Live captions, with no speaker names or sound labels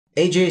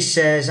AJ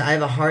says, I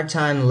have a hard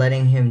time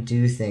letting him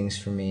do things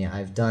for me.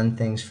 I've done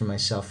things for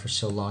myself for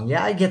so long.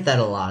 Yeah, I get that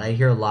a lot. I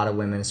hear a lot of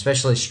women,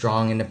 especially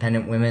strong,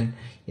 independent women,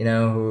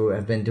 who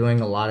have been doing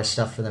a lot of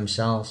stuff for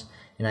themselves.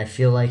 And I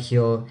feel like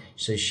so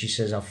she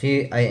says, I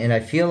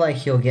feel like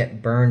he'll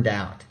get burned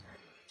out.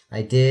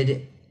 I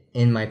did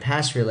in my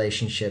past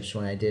relationships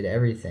when I did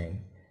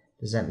everything.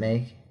 Does that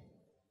make?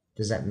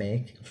 Does that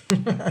make?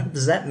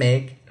 Does that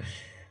make?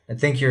 I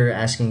think you're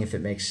asking if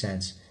it makes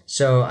sense.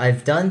 So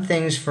I've done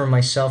things for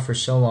myself for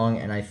so long,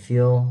 and I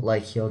feel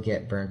like he'll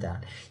get burnt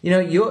out.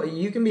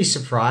 You can be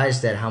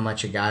surprised at how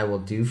much a guy will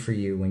do for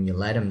you when you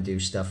let him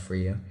do stuff for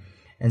you.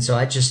 And so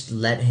I just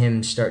let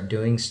him start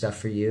doing stuff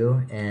for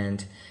you,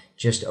 and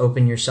just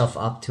open yourself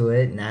up to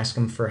it and ask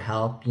him for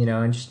help,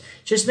 and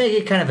just make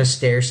it kind of a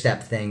stair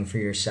step thing for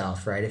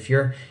yourself, right? If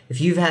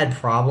you've had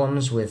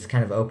problems with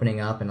kind of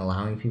opening up and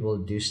allowing people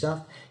to do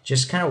stuff,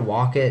 just kind of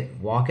walk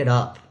it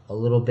up a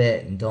little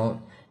bit, and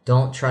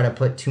don't try to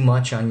put too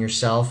much on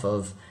yourself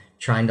of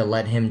trying to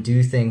let him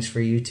do things for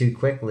you too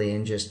quickly,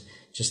 and just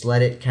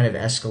let it kind of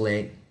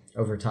escalate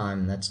over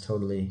time.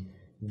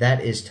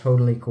 That is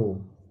totally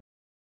cool.